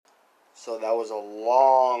So that was a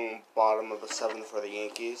long bottom of the seventh for the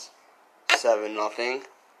Yankees. 7-0.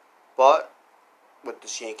 But with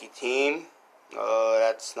this Yankee team,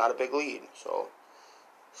 that's not a big lead. So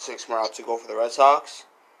 6 more outs to go for the Red Sox.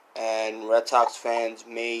 And Red Sox fans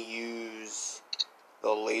may use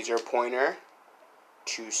the laser pointer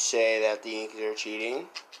to say that the Yankees are cheating.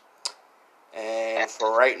 And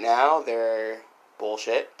for right now, they're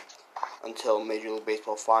bullshit. Until Major League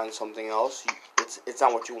Baseball finds something else. It's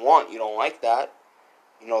not what you want. You don't like that.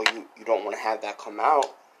 You don't want to have that come out.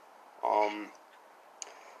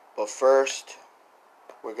 But first,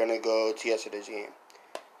 we're going to go to yesterday's game,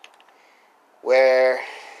 where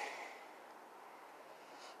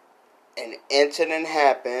an incident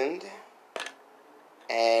happened,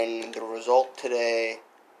 and the result today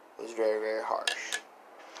was very, very harsh.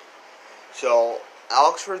 So,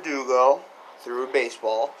 Alex Verdugo threw a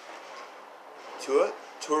baseball to a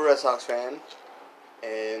Red Sox fan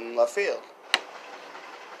in left field.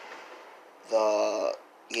 The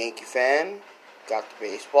Yankee fan got the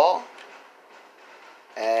baseball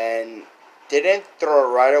and didn't throw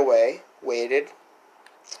it right away, waited,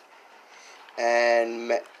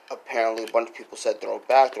 and apparently a bunch of people said throw it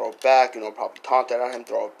back, probably taunted at him,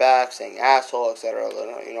 throw it back, saying asshole, etc.,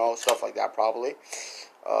 stuff like that probably.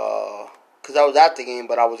 Because I was at the game,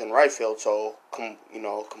 but I was in right field, so,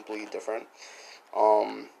 completely different.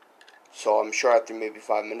 So I'm sure after maybe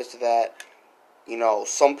 5 minutes of that,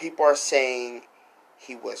 some people are saying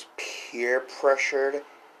he was peer pressured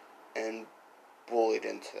and bullied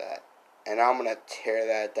into that. And I'm going to tear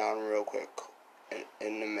that down real quick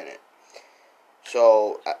in a minute.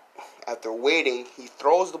 So, after waiting, he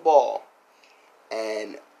throws the ball,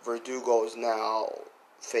 and Verdugo is now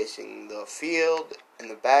facing the field and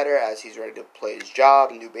the batter as he's ready to play his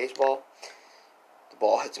job and do baseball. The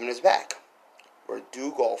ball hits him in his back.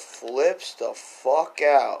 Verdugo flips the fuck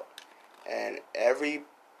out, and every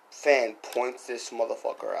fan points this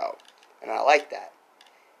motherfucker out, and I like that.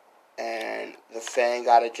 And the fan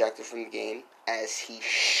got ejected from the game, as he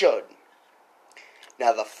should.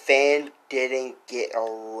 Now, the fan didn't get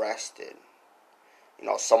arrested.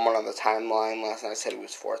 Someone on the timeline last night said he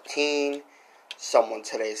was 14. Someone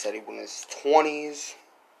today said he was in his 20s.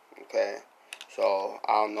 Okay, so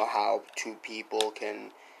I don't know how two people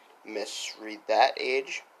can misread that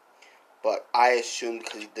age, but I assumed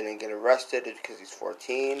because he didn't get arrested it's because he's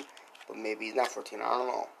 14, but maybe he's not 14, I don't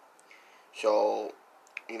know. So,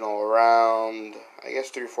 around, I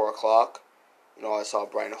guess 3 or 4 o'clock, I saw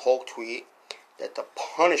Brian Holt tweet that the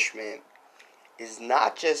punishment is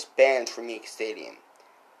not just banned from Yankee Stadium,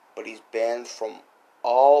 but he's banned from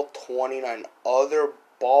all 29 other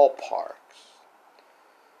ballparks.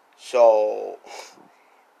 So,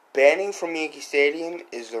 banning from Yankee Stadium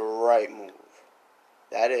is the right move.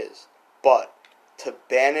 That is. But to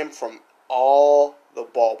ban him from all the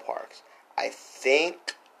ballparks, I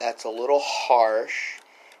think that's a little harsh.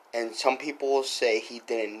 And some people will say he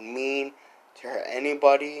didn't mean to hurt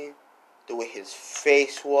anybody. The way his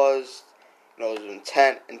face was, his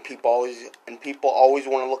intent, and people always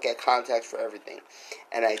want to look at context for everything.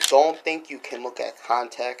 And I don't think you can look at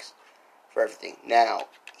context for everything. Now,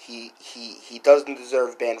 he doesn't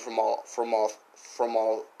deserve ban from all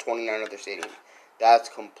 29 other stadiums. That's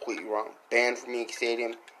completely wrong. Banned from Yankee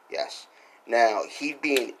Stadium, yes. Now, he'd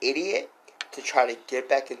be an idiot to try to get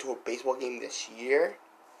back into a baseball game this year.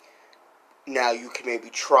 Now, you can maybe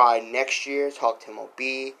try next year, talk to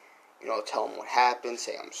MLB, tell him what happened,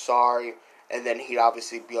 say I'm sorry, and then he'd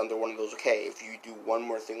obviously be under one of those, okay, if you do one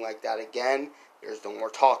more thing like that again, there's no more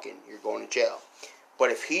talking, you're going to jail. But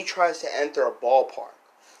if he tries to enter a ballpark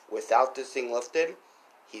without this thing lifted,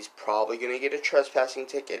 he's probably going to get a trespassing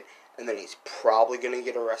ticket, and then he's probably going to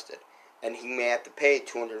get arrested. And he may have to pay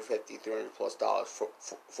 $250, $300+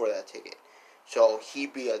 for that ticket. So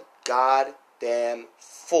he'd be a goddamn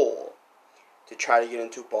fool to try to get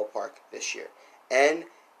into a ballpark this year. And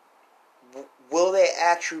will they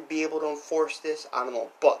actually be able to enforce this? I don't know.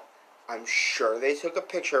 But I'm sure they took a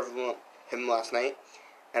picture of him last night.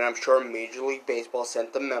 And I'm sure Major League Baseball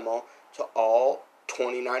sent the memo to all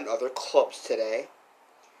 29 other clubs today.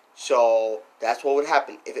 So that's what would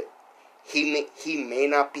happen. He may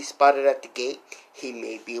not be spotted at the gate. He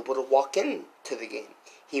may be able to walk into the game.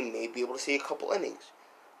 He may be able to see a couple innings.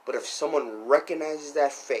 But if someone recognizes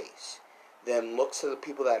that face, then looks to the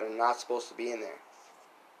people that are not supposed to be in there.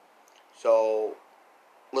 So,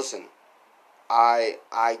 listen, I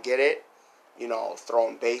get it.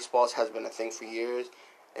 Throwing baseballs has been a thing for years.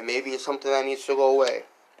 And maybe it's something that needs to go away.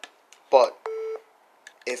 But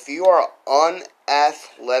if you are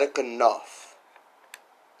unathletic enough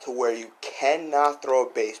to where you cannot throw a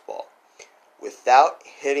baseball without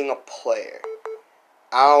hitting a player.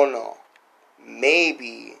 I don't know.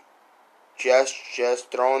 Maybe, just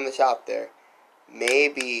throwing this out there,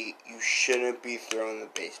 maybe you shouldn't be throwing the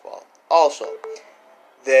baseball. Also,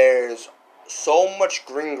 there's so much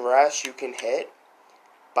green grass you can hit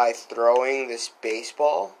by throwing this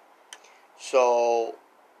baseball. So,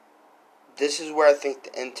 this is where I think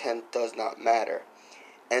the intent does not matter.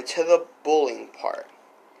 And to the bullying part,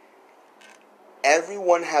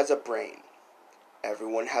 everyone has a brain.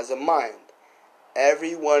 Everyone has a mind.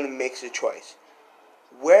 Everyone makes a choice.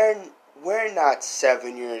 We're not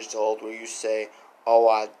 7 years old where you say, "Oh,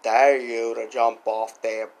 I dare you to jump off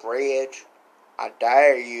that bridge. I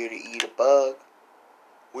dare you to eat a bug."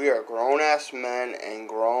 We are grown-ass men and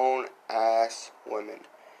grown-ass women.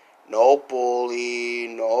 No bully,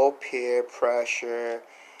 no peer pressure.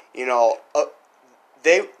 You know,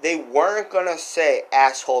 they weren't going to say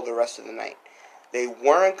asshole the rest of the night. They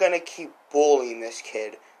weren't going to keep bullying this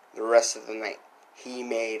kid the rest of the night. He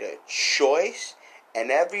made a choice, and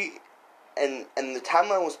the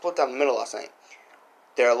timeline was split down the middle last night.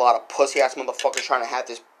 There are a lot of pussy-ass motherfuckers trying to have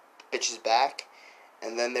this bitch's back,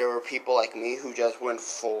 and then there were people like me who just went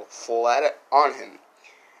full at it on him.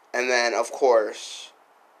 And then, of course,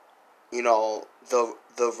 you know, the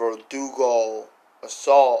Verdugo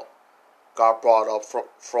assault got brought up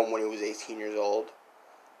from when he was 18 years old,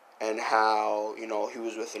 and how, you know, he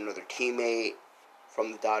was with another teammate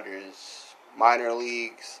from the Dodgers minor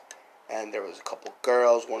leagues, and there was a couple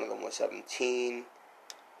girls, one of them was 17,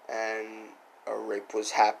 and a rape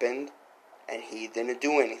was happened, and he didn't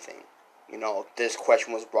do anything. You know, this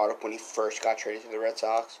question was brought up when he first got traded to the Red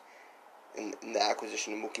Sox in the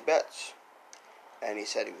acquisition of Mookie Betts, and he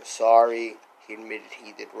said he was sorry, he admitted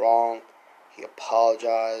he did wrong, he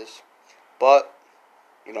apologized, but,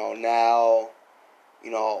 you know, now,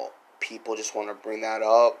 you know, people just want to bring that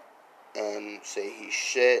up and say he's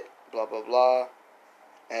shit, blah, blah, blah.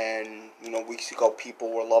 And, you know, weeks ago, people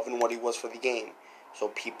were loving what he was for the game. So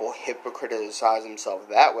people hypocritize themselves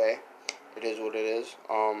that way. It is what it is.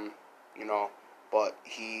 You know, but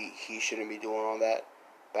he shouldn't be doing all that.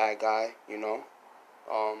 Bad guy, you know.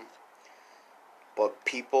 But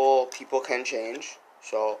people can change.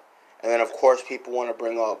 So, and then, of course, people want to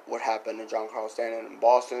bring up what happened to Giancarlo Stanton in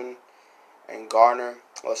Boston and Garner.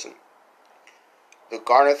 Listen, the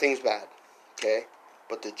Garner thing's bad, okay?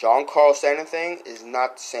 But the Giancarlo Stanton thing is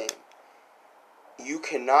not the same. You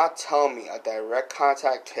cannot tell me a direct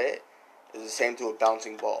contact hit is the same to a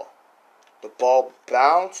bouncing ball. The ball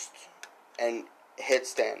bounced and hit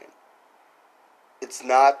Stanton. It's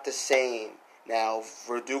not the same. Now,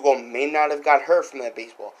 Verdugo may not have got hurt from that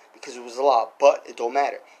baseball because it was a lot, but it don't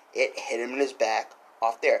matter. It hit him in his back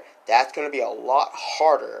off there. That's going to be a lot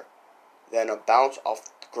harder than a bounce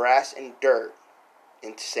off grass and dirt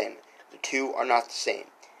into Stanton. The two are not the same.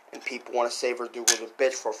 And people want to say Verdugo's a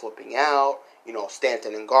bitch for flipping out. You know,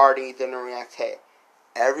 Stanton and Gardy didn't react. Hey,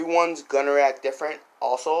 everyone's going to react different.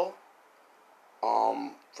 Also,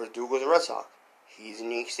 Verdugo's a Red Sox. He's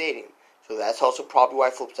in Yankee Stadium. So that's also probably why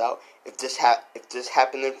he flips out. If this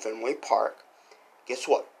happened in Fenway Park, guess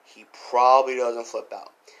what? He probably doesn't flip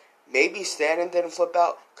out. Maybe Stanton didn't flip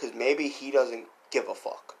out because maybe he doesn't give a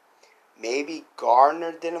fuck. Maybe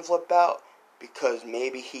Gardner didn't flip out because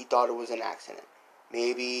maybe he thought it was an accident.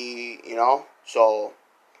 Maybe, you know. So,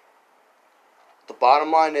 the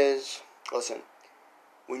bottom line is, listen,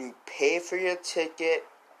 when you pay for your ticket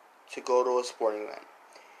to go to a sporting event,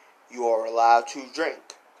 you are allowed to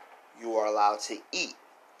drink. You are allowed to eat.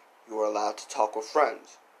 You are allowed to talk with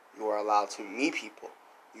friends. You are allowed to meet people.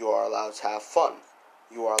 You are allowed to have fun.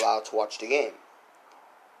 You are allowed to watch the game.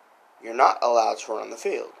 You're not allowed to run on the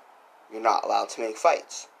field. You're not allowed to make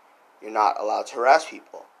fights. You're not allowed to harass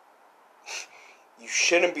people. You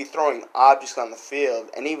shouldn't be throwing objects on the field.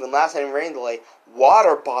 And even last night in rain delay,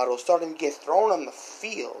 water bottles started to get thrown on the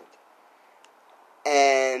field.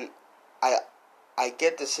 And I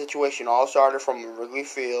get the situation all started from a Wrigley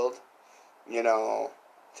Field, you know,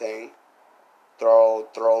 thing.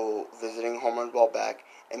 Throw visiting home run ball back.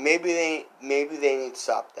 And maybe they need to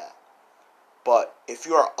stop that. But if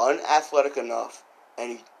you are unathletic enough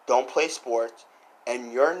and you don't play sports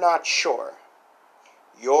and you're not sure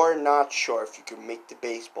if you can make the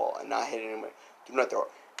baseball and not hit it anywhere, do not throw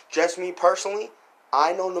it. Just me personally,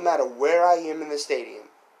 I know no matter where I am in the stadium,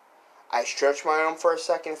 I stretch my arm for a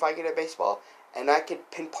second if I get a baseball, and I could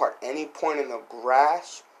pinpoint any point in the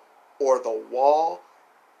grass or the wall.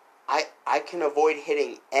 I can avoid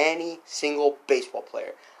hitting any single baseball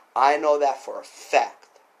player. I know that for a fact.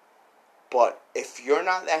 But if you're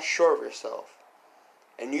not that sure of yourself,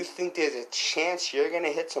 and you think there's a chance you're going to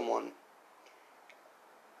hit someone,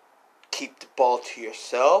 keep the ball to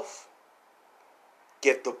yourself,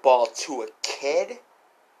 give the ball to a kid,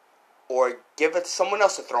 or give it to someone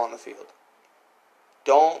else to throw on the field.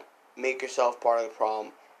 Don't make yourself part of the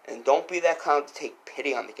problem, and don't be that clown to take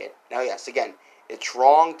pity on the kid. Now, yes, again, it's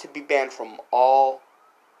wrong to be banned from all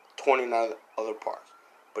 29 other parks,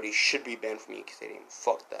 but he should be banned from Yankee Stadium.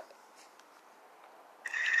 Fuck that.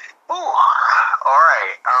 Ooh,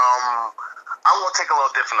 alright. I'm going to take a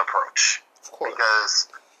little different approach. Of course. Because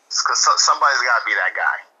somebody's got to be that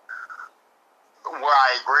guy. Where I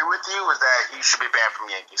agree with you is that he should be banned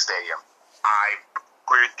from Yankee Stadium. I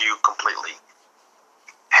agree with you completely.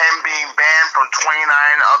 Him being banned from 29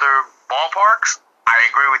 other ballparks, I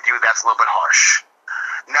agree with you, that's a little bit harsh.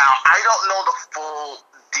 Now, I don't know the full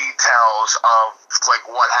details of, like,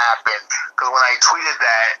 what happened, because when I tweeted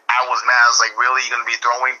that, I was mad. I was like, really, you're going to be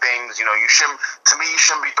throwing things? You know, you shouldn't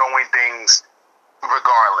be throwing things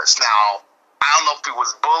regardless. Now, I don't know if he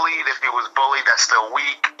was bullied. If he was bullied, that's still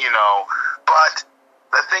weak, you know. But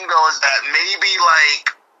the thing, though, is that maybe,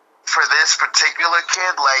 like, for this particular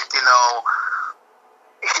kid, like, you know,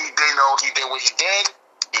 he did what he did.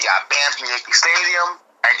 He got banned from Yankee Stadium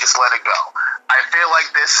and just let it go. I feel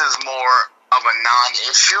like this is more of a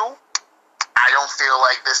non-issue. I don't feel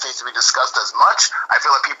like this needs to be discussed as much. I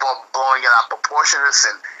feel like people are blowing it out of proportion,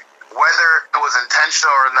 and whether it was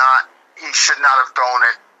intentional or not, he should not have thrown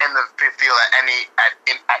it in the field at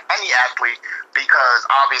any athlete, because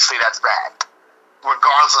obviously that's bad,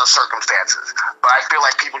 regardless of the circumstances. But I feel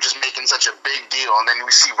like people just making such a big deal, and then we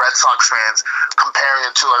see Red Sox fans comparing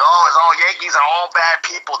it to, like, oh, it's all Yankees are all bad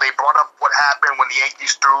people. They brought up what happened when the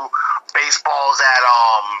Yankees threw baseballs at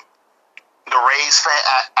the Rays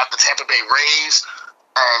at the Tampa Bay Rays,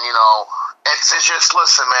 and you know, it's just,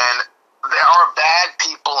 listen, man, there are bad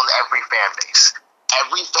people in every fan base.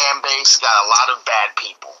 Every fan base got a lot of bad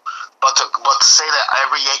people. But to say that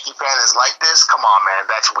every Yankee fan is like this, come on, man,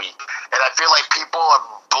 that's weak. And I feel like people are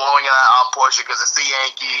blowing it out of proportion because it's the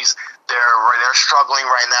Yankees. They're struggling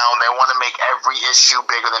right now, and they want to make every issue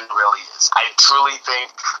bigger than it really is. I truly think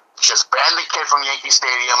just ban the kid from Yankee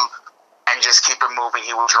Stadium and just keep it moving.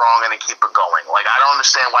 He was wrong, and then keep it going. Like, I don't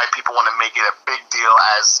understand why people want to make it a big deal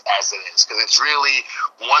as it is, because it's really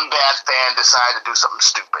one bad fan decided to do something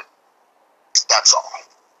stupid. That's all.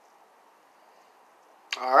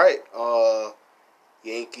 All right.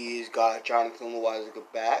 Yankees got Jonathan Loáisiga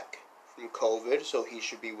back from COVID, so he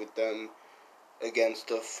should be with them against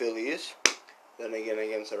the Phillies. Then again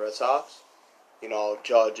against the Red Sox. You know,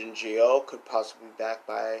 Judge and Gio could possibly be back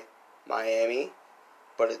by Miami,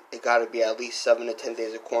 but it got to be at least 7 to 10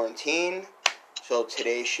 days of quarantine. So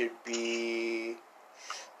today should be,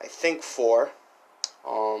 I think, 4.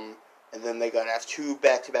 And then they got to have 2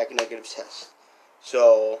 back-to-back negative tests.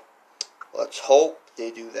 So let's hope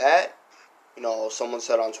they do that. You know, someone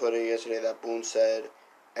said on Twitter yesterday that Boone said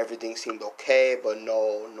everything seemed okay, but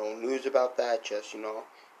no news about that. Just, you know,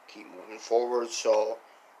 keep moving forward. So,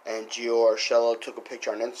 and Gio Urshela took a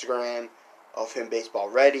picture on Instagram of him baseball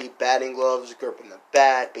ready, batting gloves, gripping the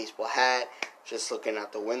bat, baseball hat, just looking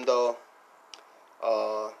out the window.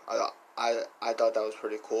 I thought that was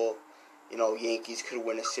pretty cool. You know, Yankees could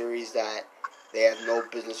win a series that they have no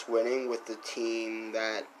business winning with the team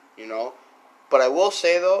that, you know. But I will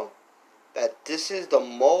say, though, that this is the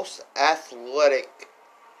most athletic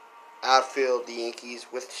outfield the Yankees,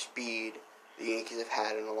 with speed, the Yankees have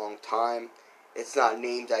had in a long time. It's not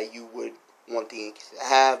names that you would want the Yankees to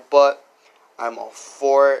have, but I'm all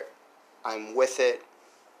for it. I'm with it.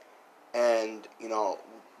 And, you know,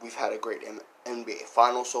 we've had a great NBA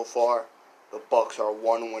final so far. The Bucks are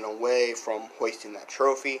 1 win away from hoisting that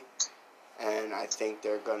trophy. And I think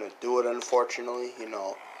they're going to do it, unfortunately. You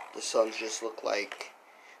know, the Suns just look like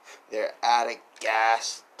they're out of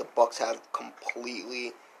gas. The Bucks have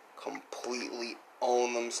completely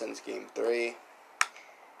owned them since Game 3.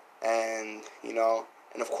 And, you know,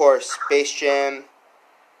 and of course, Space Jam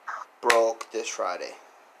broke this Friday.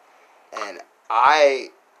 And I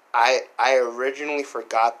originally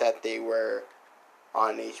forgot that they were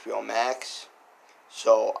on HBO Max.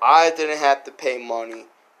 So I didn't have to pay money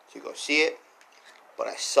to go see it. But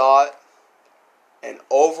I saw it. And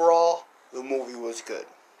overall, the movie was good.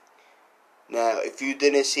 Now, if you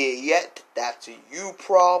didn't see it yet, that's a you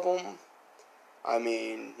problem. I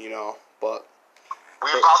mean, you know, but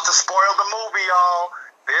we're about to spoil the movie, y'all.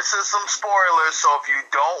 This is some spoilers, so if you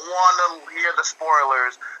don't want to hear the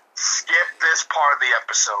spoilers, skip this part of the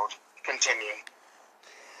episode. Continue.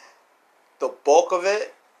 The bulk of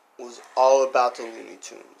it was all about the Looney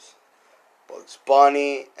Tunes. Bugs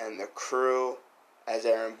Bunny and the crew, as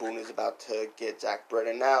Aaron Boone is about to get Zach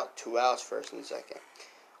Britton out, 2 outs, first and second.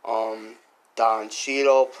 Don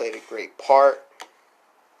Cheadle played a great part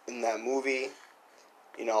in that movie.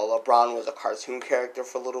 You know, LeBron was a cartoon character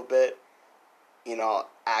for a little bit. You know,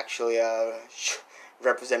 actually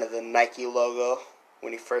represented the Nike logo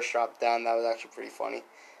when he first dropped down. That was actually pretty funny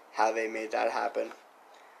how they made that happen.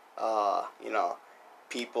 You know,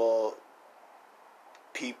 people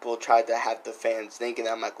tried to have the fans thinking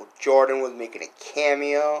that Michael Jordan was making a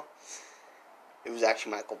cameo. It was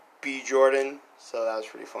actually Michael B. Jordan, so that was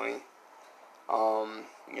pretty funny.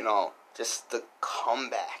 You know, just the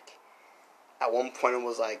comeback. At one point it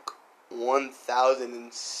was like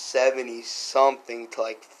 1,070 something to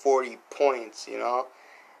like 40 points, you know?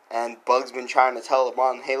 And Bug's been trying to tell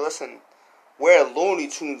LeBron, hey, listen, we're Looney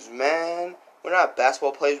Tunes, man. We're not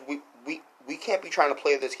basketball players. We can't be trying to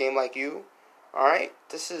play this game like you. Alright?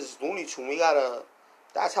 This is Looney Tunes.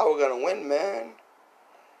 That's how we're gonna win, man.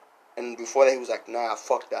 And before that, he was like, nah,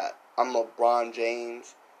 fuck that. I'm LeBron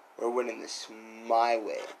James. We're winning this my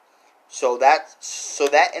way. So that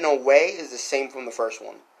in a way is the same from the first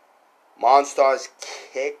one. Monstars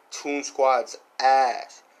kicked Toon Squad's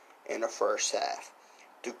ass in the first half.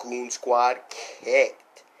 The Goon Squad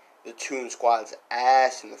kicked the Toon Squad's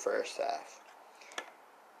ass in the first half.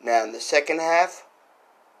 Now in the second half,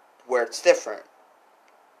 where it's different.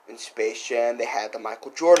 In Space Jam, they had the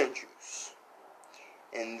Michael Jordan juice.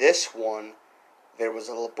 In this one, there was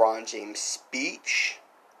a LeBron James speech.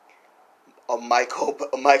 A Michael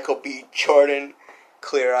B. Jordan,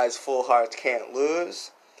 clear eyes, full hearts, can't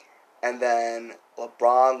lose. And then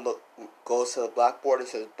LeBron goes to the blackboard and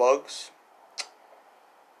says, Bugs,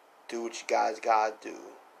 do what you guys gotta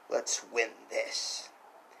do. Let's win this.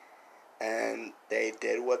 And they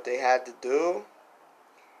did what they had to do.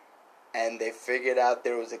 And they figured out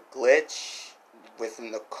there was a glitch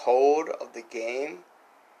within the code of the game.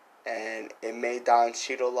 And it made Don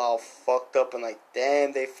Cheadle all fucked up and like,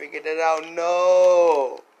 damn, they figured it out.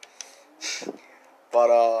 No.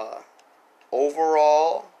 But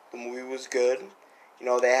overall, the movie was good. You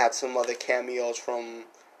know, they had some other cameos from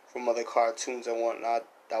other cartoons and whatnot.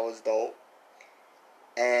 That was dope.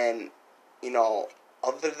 And, you know,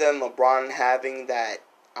 other than LeBron having that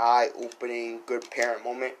eye-opening good parent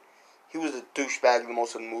moment, he was a douchebag the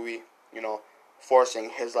most of the movie. You know,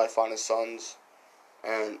 forcing his life on his sons.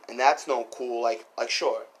 And that's no cool. Like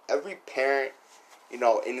sure, every parent, you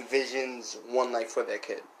know, envisions one life for their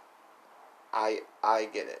kid. I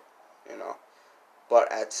get it, you know.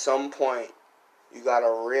 But at some point, you gotta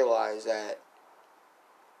realize that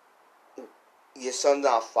your son's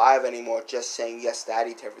not 5 anymore just saying yes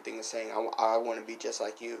daddy to everything and saying I want to be just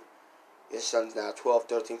like you. Your son's now 12,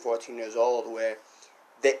 13, 14 years old where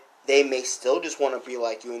they may still just want to be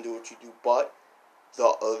like you and do what you do, but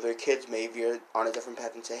the other kids may veer on a different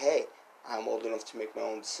path and say, hey, I'm old enough to make my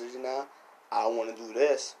own decision now. I want to do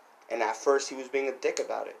this. And at first he was being a dick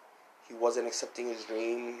about it. He wasn't accepting his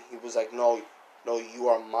dream. He was like, no, you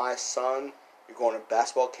are my son. You're going to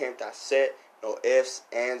basketball camp. That's it. No ifs,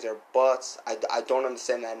 ands, or buts. I don't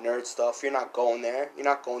understand that nerd stuff. You're not going there. You're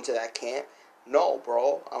not going to that camp. No,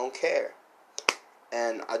 bro. I don't care.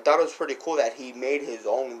 And I thought it was pretty cool that he made his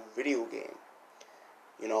own video game.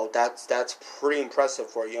 You know, that's pretty impressive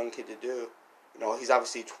for a young kid to do. You know, he's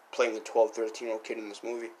obviously playing a 12, 13-year-old kid in this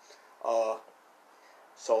movie.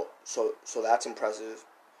 So that's impressive.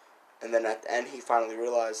 And then at the end, he finally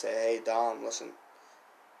realized, hey, Dom, listen,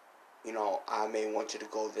 you know, I may want you to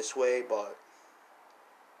go this way, but,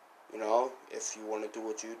 you know, if you want to do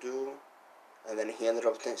what you do. And then he ended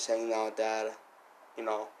up saying, now, Dad, you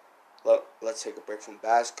know, look, let's take a break from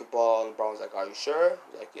basketball. And LeBron was like, are you sure?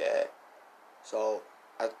 He's like, yeah. So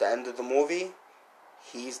at the end of the movie,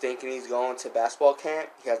 he's thinking he's going to basketball camp.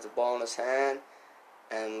 He has the ball in his hand.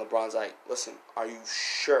 And LeBron's like, listen, are you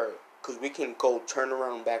sure? Because we can go turn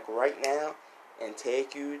around back right now and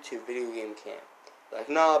take you to video game camp. Like,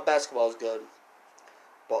 no, basketball's good.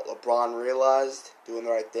 But LeBron realized, doing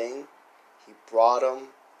the right thing, he brought him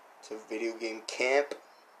to video game camp.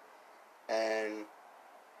 And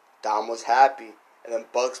Dom was happy. And then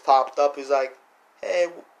Bugs popped up. He's like, hey,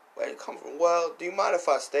 where'd you come from? Well, do you mind if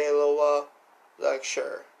I stay a little while? He's like,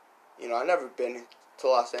 sure. You know, I've never been to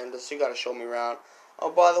Los Angeles. So you got to show me around. Oh,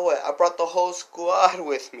 by the way, I brought the whole squad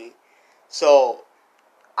with me. So,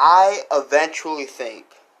 I eventually think,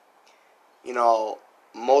 you know,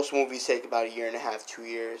 most movies take about 1.5 years, 2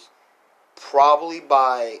 years. Probably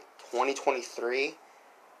by 2023,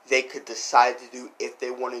 they could decide to do, if they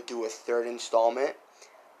want to do a third installment.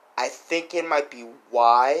 I think it might be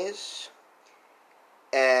wise,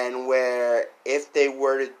 and where if they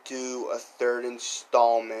were to do a third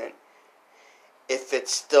installment, if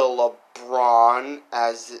it's still LeBron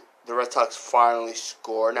as the Red Sox finally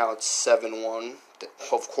score. Now it's 7-1,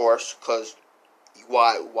 of course, because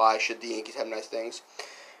why should the Yankees have nice things?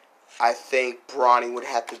 I think Bronny would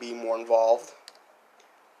have to be more involved.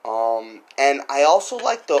 And I also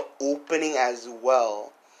like the opening as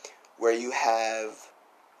well, where you have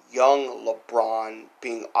young LeBron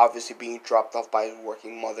obviously being dropped off by his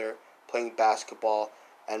working mother, playing basketball,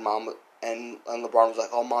 and LeBron was like,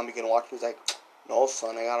 "Oh, Mom, you gonna watch?" He was like, "No,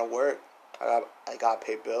 son, I gotta work. I gotta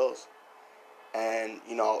pay bills." And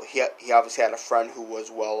he obviously had a friend who was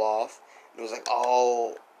well off. And he was like,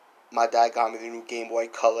 "Oh, my dad got me the new Game Boy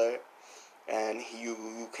Color, and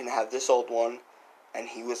you can have this old one." And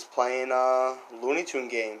he was playing a Looney Tune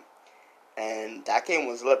game, and that game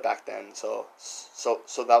was lit back then. So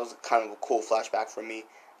that was kind of a cool flashback for me.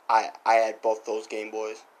 I had both those Game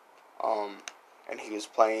Boys, and he was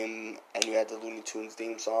playing, and you had the Looney Tunes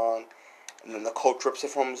theme song, and then the coach rips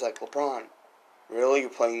it from him. He's like, "LeBron, really? You're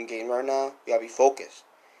playing a game right now? You gotta be focused."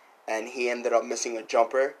 And he ended up missing a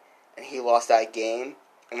jumper, and he lost that game.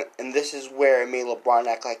 And this is where it made LeBron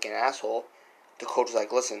act like an asshole. The coach was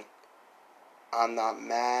like, "Listen, I'm not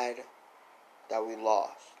mad that we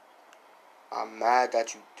lost. I'm mad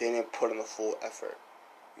that you didn't put in the full effort.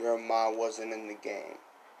 Your mind wasn't in the game."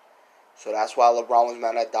 So that's why LeBron was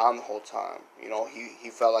mad at Dom the whole time. He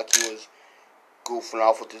felt like he was goofing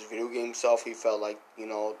off with his video game self. He felt like,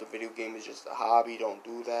 the video game is just a hobby. Don't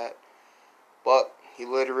do that. But he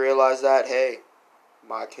later realized that, hey,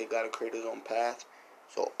 my kid got to create his own path.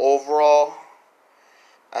 So overall,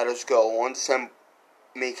 I just go once I'm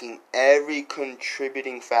making every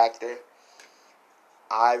contributing factor,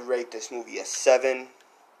 I rate this movie a 7.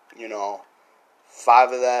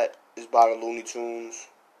 5 of that is by the Looney Tunes.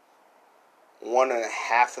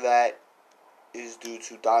 1.5 of that is due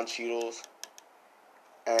to Don Cheadle's.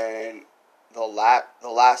 And the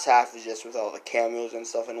last half is just with all the cameos and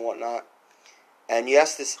stuff and whatnot. And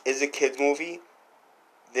yes, this is a kid's movie.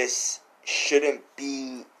 This shouldn't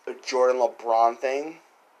be a Jordan LeBron thing.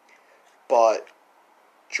 But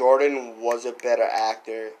Jordan was a better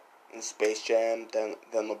actor in Space Jam than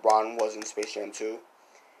LeBron was in Space Jam 2.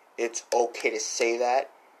 It's okay to say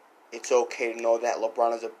that. It's okay to know that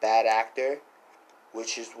LeBron is a bad actor,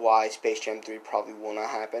 which is why Space Jam 3 probably will not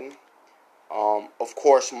happen. Of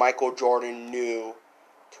course, Michael Jordan knew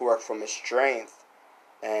to work from his strength,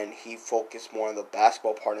 and he focused more on the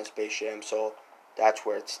basketball part in Space Jam, so that's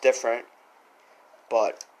where it's different.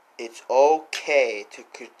 But it's okay to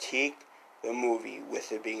critique the movie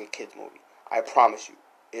with it being a kid's movie. I promise you,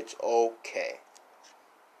 it's okay.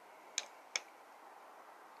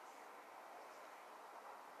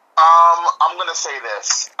 I'm gonna say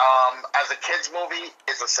this. As a kids movie,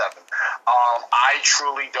 it's a 7. I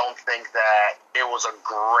truly don't think that it was a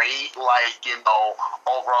great,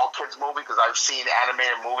 overall kids movie, because I've seen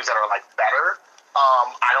animated movies that are better.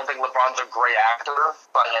 I don't think LeBron's a great actor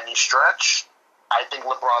by any stretch. I think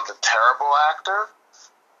LeBron's a terrible actor.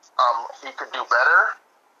 He could do better.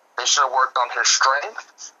 They should have worked on his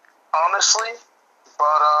strength, honestly.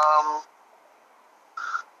 But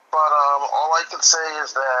all I can say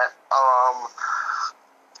is that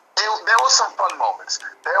there was some fun moments.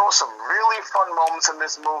 There were some really fun moments in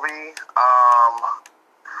this movie.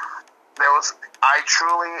 I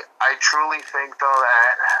truly think though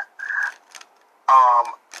that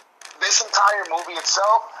this entire movie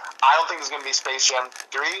itself, I don't think it's gonna be Space Jam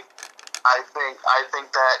 3. I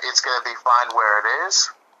think that it's gonna be fine where it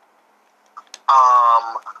is.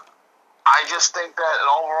 I just think that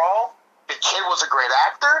overall, the kid was a great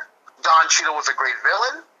actor. Don Cheadle was a great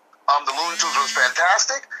villain. The Looney Tunes was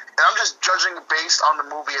fantastic. And I'm just judging based on the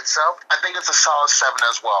movie itself. I think it's a solid 7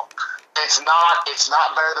 as well. It's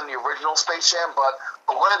not better than the original Space Jam, but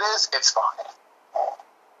for what it is, it's fine.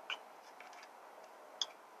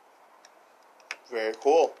 Very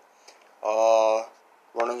cool.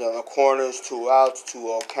 Runners on the corners, 2 outs,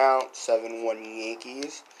 2-0 count, 7-1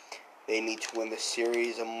 Yankees. They need to win the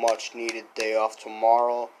series, a much-needed day off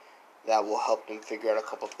tomorrow. That will help them figure out a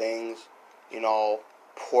couple things.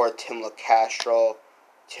 Poor Tim LaCastro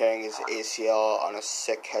tearing his ACL on a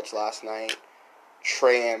sick catch last night.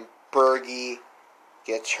 Trey Berge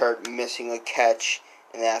gets hurt missing a catch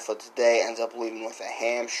in the NFL today, ends up leaving with a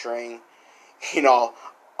hamstring.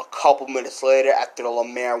 A couple minutes later, after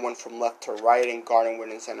Lemaire went from left to right and Gardner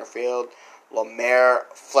went in center field, Lemaire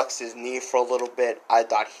flexed his knee for a little bit. I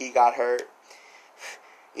thought he got hurt.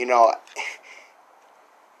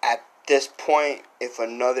 At this point, if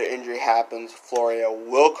another injury happens, Florio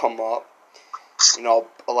will come up.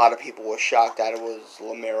 A lot of people were shocked that it was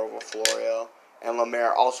Lemaire over Florio. And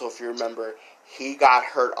Lemaire also, if you remember, he got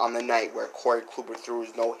hurt on the night where Corey Kluber threw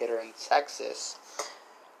his no-hitter in Texas.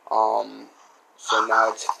 So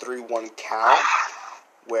now it's 3-1 count,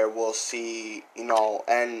 where we'll see,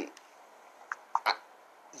 and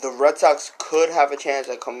the Red Sox could have a chance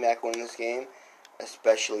at coming back winning this game,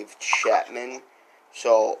 especially with Chapman.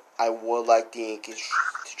 So I would like the Yankees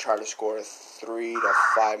to try to score 3 to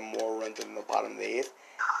 5 more runs in the bottom of the 8th,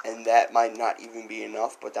 and that might not even be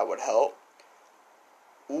enough, but that would help.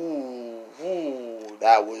 Ooh,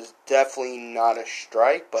 that was definitely not a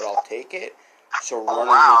strike, but I'll take it. So runners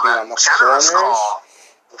will be on the corners.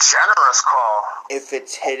 Generous call. If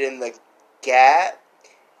it's hit in the gap,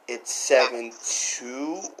 it's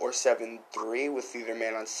 7-2 or 7-3 with either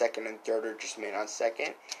man on second and third or just man on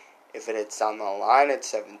second. If it hits down the line, it's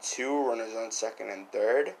 7-2, runners on second and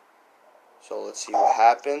third. So let's see what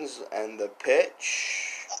happens. And the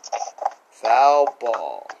pitch, foul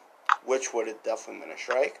ball, which would have definitely been a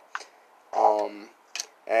strike.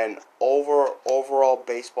 And overall,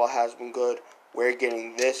 baseball has been good. We're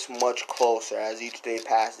getting this much closer as each day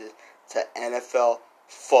passes to NFL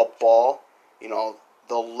football.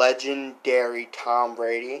 The legendary Tom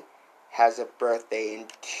Brady has a birthday in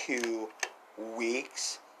 2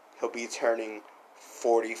 weeks. He'll be turning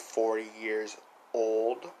 44 years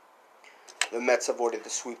old. The Mets avoided the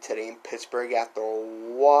sweep today in Pittsburgh after a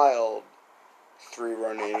wild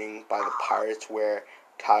 3-run inning by the Pirates where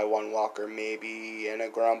Taijuan Walker maybe in a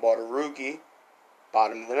ground ball to Rugi,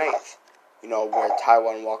 bottom of the 9th. Where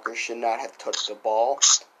Taijuan Walker should not have touched the ball,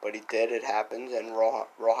 but he did. It happens, and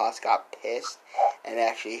Rojas got pissed and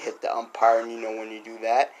actually hit the umpire. And when you do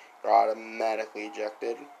that, you're automatically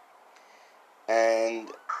ejected.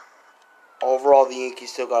 And overall, the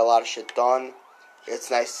Yankees still got a lot of shit done. It's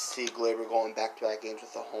nice to see Gleyber going back-to-back games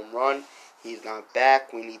with a home run. He's not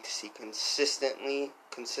back. We need to see consistency.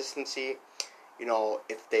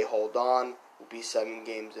 If they hold on, we'll be 7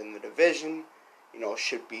 games in the division.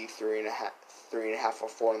 Should be 3.5 or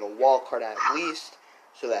 4 in the wild card at least.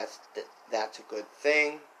 So that's a good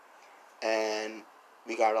thing. And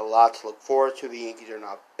we got a lot to look forward to. The Yankees are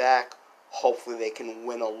not back. Hopefully they can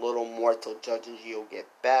win a little more till Judge and Gio get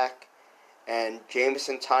back. And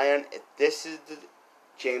Jameson Taillon, if this is the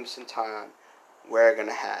Jameson Taillon we're going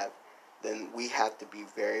to have, then we have to be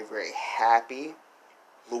very, very happy.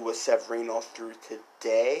 Luis Severino through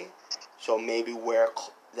today. So maybe we're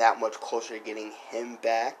that much closer to getting him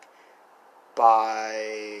back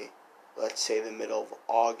by, let's say, the middle of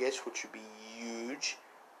August, which would be huge.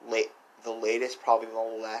 The latest, probably the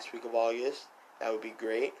last week of August. That would be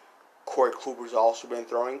great. Corey Kluber's also been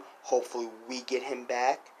throwing. Hopefully we get him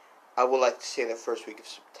back. I would like to say the first week of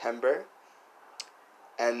September.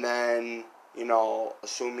 And then,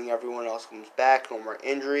 assuming everyone else comes back, no more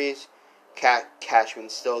injuries. Cashman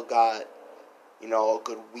still got, a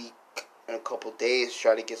good week and a couple days to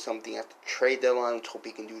try to get something at the trade deadline. Let's hope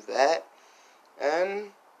he can do that.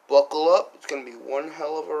 And buckle up. It's going to be one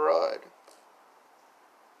hell of a ride.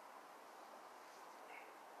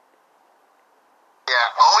 Yeah.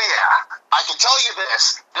 I can tell you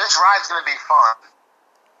this. This ride's going to be fun.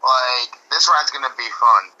 This ride's going to be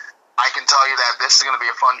fun. I can tell you that this is going to be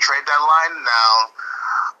a fun trade deadline. Now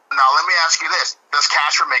let me ask you this. Does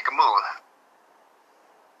Cashman make a move?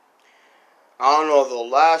 I don't know. The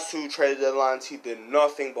last 2 trade deadlines, he did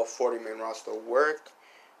nothing but 40-man roster work.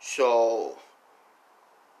 So,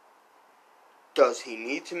 does he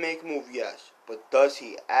need to make a move? Yes. But does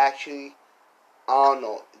he actually? I don't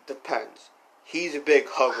know. It depends. He's a big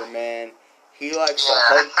hugger, man. He likes to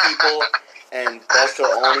hug people. And Buster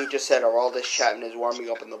Olney just said Aroldis Chapman is warming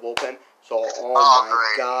up in the bullpen. So,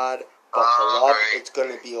 my God. Buckle up. It's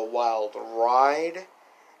going to be a wild ride.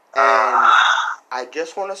 And I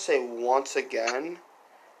just want to say once again,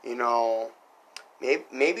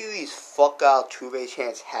 maybe these fuck Altuve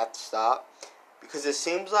chants have to stop. Because it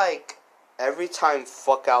seems like every time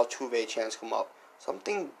fuck Altuve chants come up,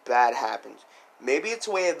 something bad happens. Maybe it's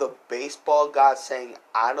a way of the baseball god saying,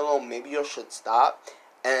 I don't know, maybe you should stop.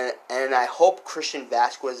 And I hope Christian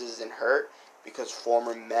Vasquez isn't hurt, because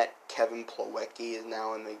former Met Kevin Plawecki is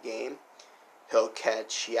now in the game. He'll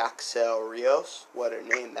catch Yaxel Rios. What a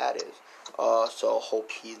name that is. So hope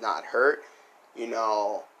he's not hurt.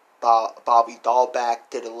 Bobby Dahlback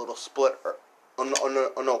did a little split.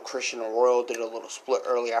 Christian Arroyo did a little split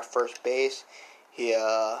early at first base. He,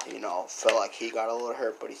 felt like he got a little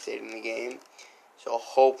hurt, but he stayed in the game. So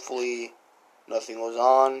hopefully nothing goes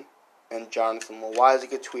on. And Jonathan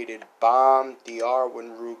Loaiziga tweeted, "Bomb DR"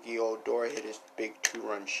 when Rugi Odor hit his big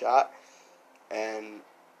 2-run shot. And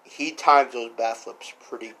he times those bat flips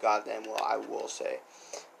pretty goddamn well, I will say.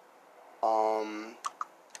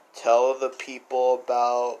 Tell the people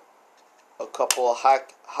about a couple of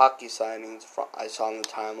hockey signings I saw on the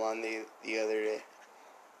timeline the other day.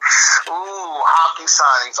 Hockey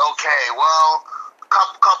signings. Okay, well,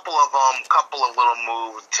 couple of little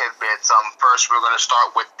move tidbits. First we're going to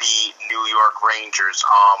start with the New York Rangers.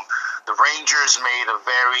 The Rangers made a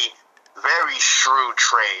very, very shrewd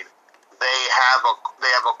trade. They have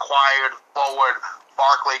acquired forward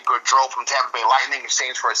Barclay Goodrow from Tampa Bay Lightning in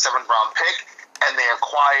exchange for a 7th-round pick, and they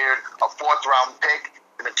acquired a 4th-round pick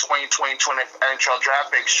in the 2020 NHL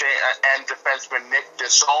draft and defenseman Nick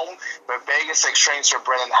Dessolme, but Vegas exchanged for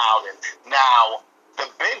Brendan Howden. Now, the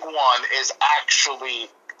big one is actually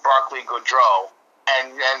Barclay Goodrow,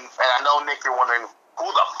 and I know, Nick, you're wondering, who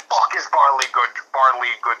the fuck is Barclay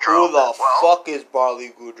Goodrow? Who the fuck is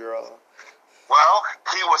Barclay Goodrow? Well,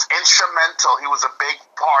 he was instrumental. He was a big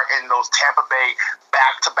part in those Tampa Bay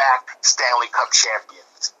back-to-back Stanley Cup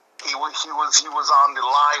champions. He was on the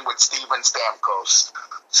line with Steven Stamkos.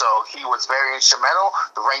 So he was very instrumental.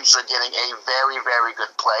 The Rangers are getting a very, very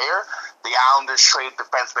good player. The Islanders traded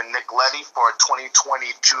defenseman Nick Leddy for a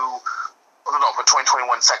 2021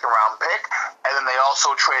 second-round pick. And then they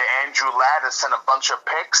also traded Andrew Ladd and sent a bunch of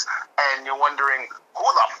picks. And you're wondering, who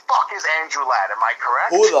the fuck is Andrew Ladd? Am I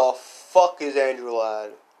correct? Who the fuck is Andrew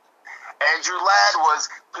Ladd? Andrew Ladd was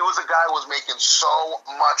a guy who was making so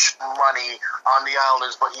much money on the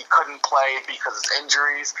Islanders, but he couldn't play because of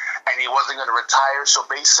injuries, and he wasn't going to retire. So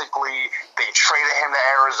basically, they traded him to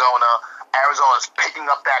Arizona. Arizona's picking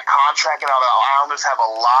up that contract, and now the Islanders have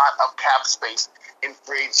a lot of cap space in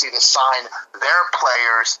free agency to sign their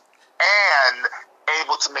players and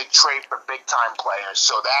able to make trade for big-time players.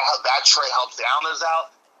 So that trade helps the Islanders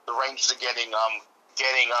out. The Rangers are getting a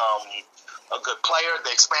good player.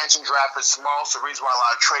 The expansion draft is small, so the reason why a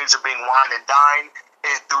lot of trades are being wined and dined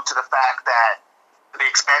is due to the fact that the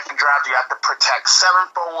expansion draft, you have to protect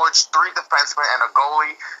 7 forwards, 3 defensemen, and a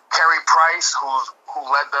goalie. Carey Price, who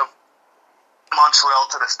led the Montreal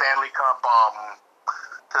to the Stanley Cup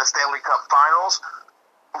Finals,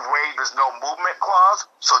 there's no movement clause,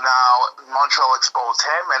 so now Montreal exposed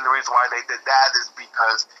him, and the reason why they did that is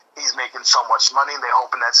because he's making so much money, and they're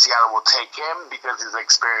hoping that Seattle will take him because he's an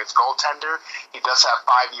experienced goaltender. He does have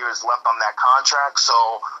 5 years left on that contract,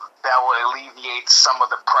 so that will alleviate some of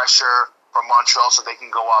the pressure from Montreal so they can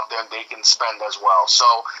go out there and they can spend as well. So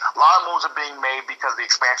a lot of moves are being made because the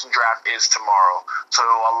expansion draft is tomorrow. So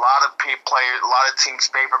a lot of teams'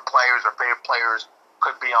 favorite players or favorite players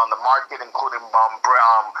could be on the market, including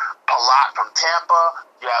Palat from Tampa.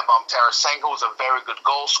 You have Tarasenko, who's a very good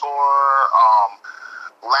goal scorer.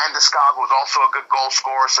 Landeskog was also a good goal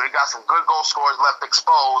scorer. So you got some good goal scorers left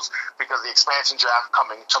exposed because of the expansion draft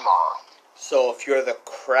coming tomorrow. So if you're the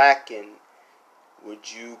Kraken, would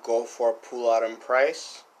you go for Palat and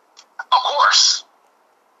Price? Of course.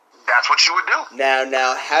 That's what you would do.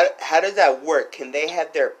 Now, how does that work? Can they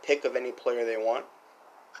have their pick of any player they want?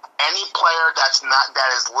 Any player that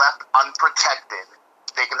is left unprotected,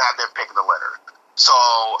 they can have their pick of the litter. So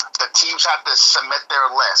the teams have to submit their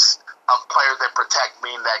list of players they protect,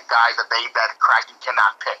 meaning that guys that Kraken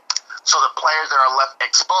cannot pick. So the players that are left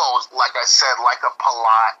exposed, like I said, like a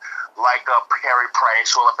Palat, like a Carey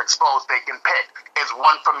Price, who are left exposed, they can pick. It's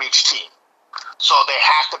one from each team. So they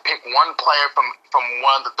have to pick one player from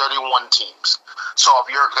one of the 31 teams. So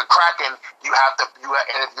if you're the Kraken, and if you're up to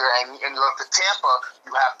Tampa,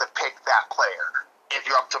 you have to pick that player. If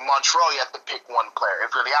you're up to Montreal, you have to pick one player.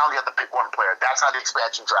 If you're the Islanders, you have to pick one player. That's how the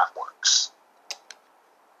expansion draft works.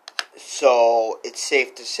 So it's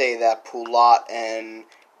safe to say that Palat and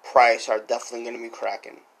Price are definitely going to be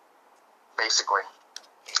Kraken. Basically.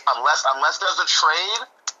 Unless there's a trade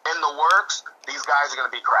in the works, these guys are going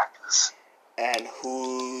to be Krakens. And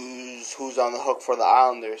who's on the hook for the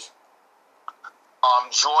Islanders?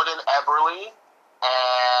 Jordan Eberle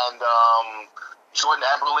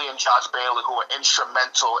and Josh Bailey, who were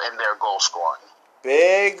instrumental in their goal scoring.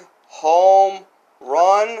 Big home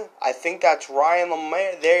run. I think that's Ryan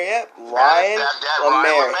Lemaire. Ryan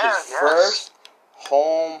Lemaire. His first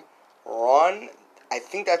home run. I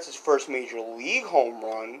think that's his first major league home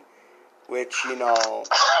run, which,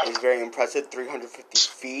 is very impressive. 350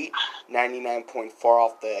 feet, 99.4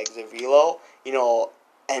 off the exit velo.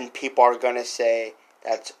 And people are going to say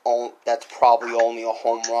that's probably only a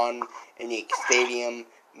home run in Yankee Stadium,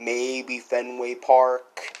 maybe Fenway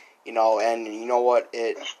Park, and you know what?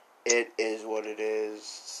 It is what it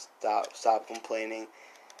is. Stop complaining.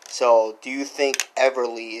 So, do you think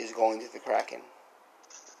Everly is going to the Kraken?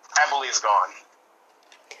 Everly is gone.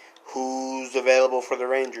 Who's available for the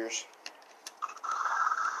Rangers?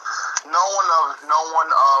 No one of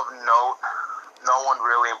note. No one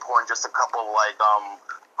really important. Just a couple of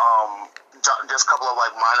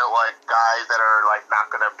minor guys that are not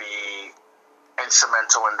gonna be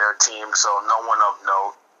instrumental in their team. So no one of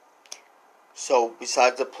note. So,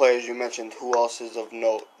 besides the players you mentioned, who else is of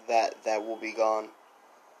note that will be gone?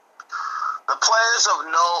 The players of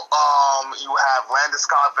note, you have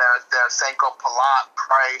Landeskog, Tarasenko, Palat,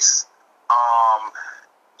 Price.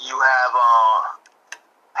 You have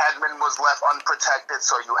Hedman was left unprotected,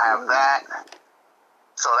 so you have that.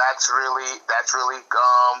 So that's really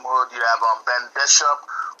good. You have Ben Bishop,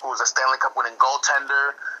 who's a Stanley Cup winning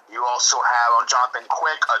goaltender. You also have Jonathan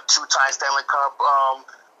Quick, a two-time Stanley Cup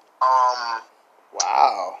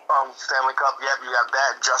Stanley Cup. Yep, you have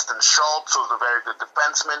that. Justin Schultz, who's a very good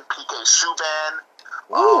defenseman. PK Subban.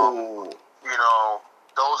 Ooh. You know,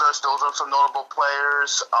 those are some notable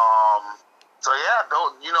players. So yeah,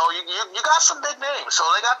 you got some big names. So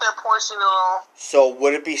they got their points. So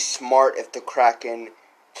would it be smart if the Kraken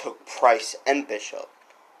took Price and Bishop?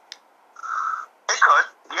 It could.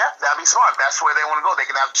 Yeah, that'd be smart. That's where they want to go. They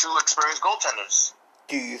can have two experienced goaltenders.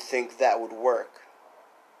 Do you think that would work?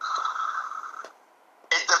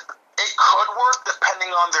 It could work depending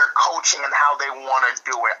on their coaching and how they want to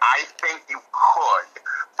do it. I think you could,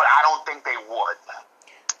 but I don't think they would.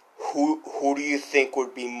 Who do you think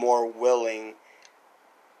would be more willing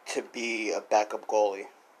to be a backup goalie?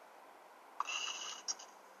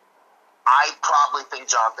 I probably think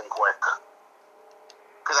Jonathan Quick.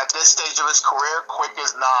 Because at this stage of his career, Quick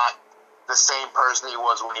is not the same person he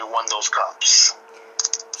was when he won those cups.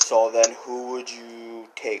 So then who would you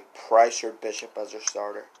take, Price or Bishop as your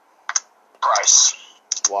starter? Price.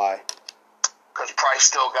 Why? Because Price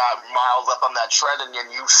still got miles up on that tread, and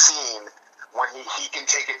then you've seen when he can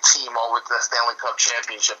take a team over to the Stanley Cup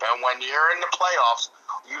championship. And when you're in the playoffs,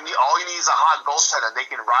 all you need is a hot goaltender. They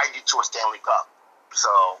can ride you to a Stanley Cup. So,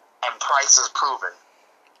 and Price is proven.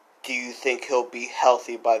 Do you think he'll be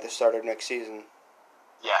healthy by the start of next season?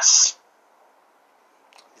 Yes.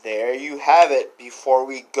 There you have it. Before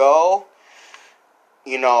we go,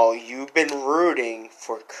 you've been rooting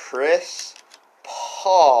for Chris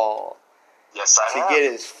Paul to get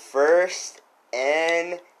his first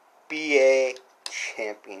NBA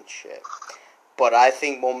championship. But I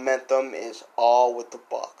think momentum is all with the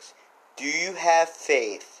Bucks. Do you have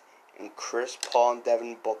faith in Chris Paul and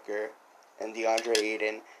Devin Booker and DeAndre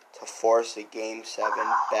Ayton to force the Game 7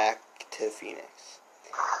 back to Phoenix?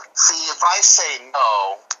 See, if I say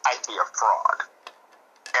no, I'd be a fraud.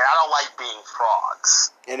 And I don't like being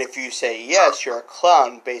frauds. And if you say yes, you're a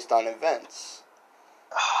clown based on events.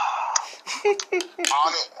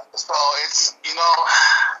 So it's,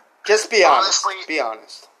 Just be honest. Honestly, be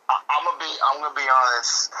honest. I'm gonna be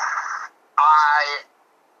honest.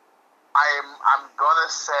 I'm gonna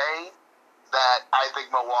say that I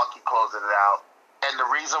think Milwaukee closes it out. And the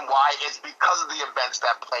reason why is because of the events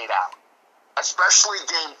that played out. Especially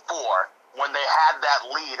Game 4, when they had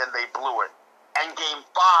that lead and they blew it. And Game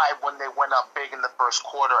 5, when they went up big in the first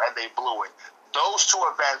quarter and they blew it. Those two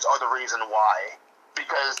events are the reason why.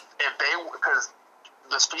 Because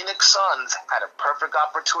the Phoenix Suns had a perfect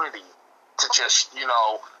opportunity to just,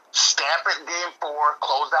 stamp it in Game 4,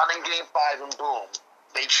 close out in Game 5, and boom.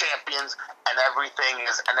 They champions, and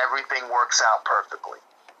everything works out perfectly.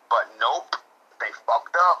 But nope, they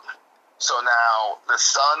fucked up. So now the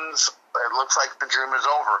Suns, it looks like the dream is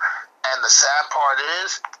over. And the sad part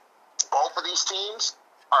is, both of these teams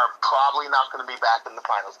are probably not going to be back in the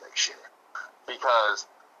finals next year. Because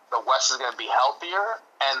the West is going to be healthier,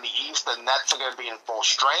 and the East, the Nets are going to be in full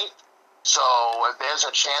strength. So if there's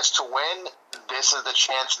a chance to win, this is the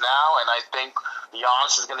chance now, and I think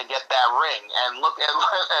Giannis is going to get that ring. And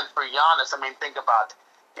and for Giannis, think about it.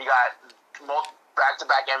 He got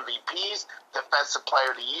back-to-back MVPs, Defensive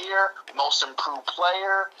Player of the Year, Most Improved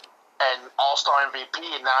Player, and All-Star MVP,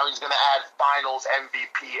 and now he's going to add Finals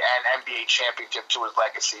MVP and NBA Championship to his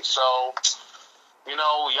legacy. So,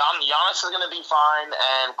 Giannis is going to be fine,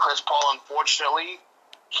 and Chris Paul, unfortunately,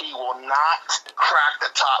 he will not crack the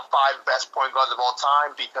top 5 best point guards of all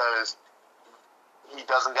time because he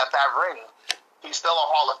doesn't get that ring. He's still a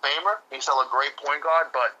Hall of Famer. He's still a great point guard,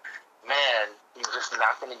 but, man, he's just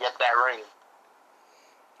not going to get that ring.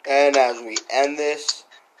 And as we end this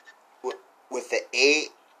with the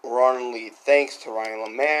 8-run lead, thanks to Ryan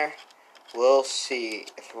Lemaire, we'll see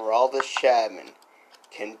if Aroldis Chapman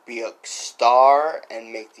can be a star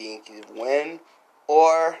and make the Yankees win,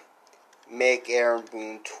 or make Aaron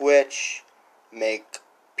Boone twitch, make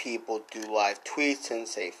people do live tweets and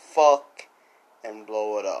say fuck, and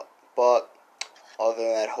blow it up. But other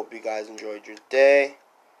than that, hope you guys enjoyed your day,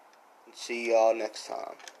 and see y'all next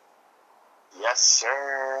time. Yes,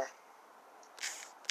 sir.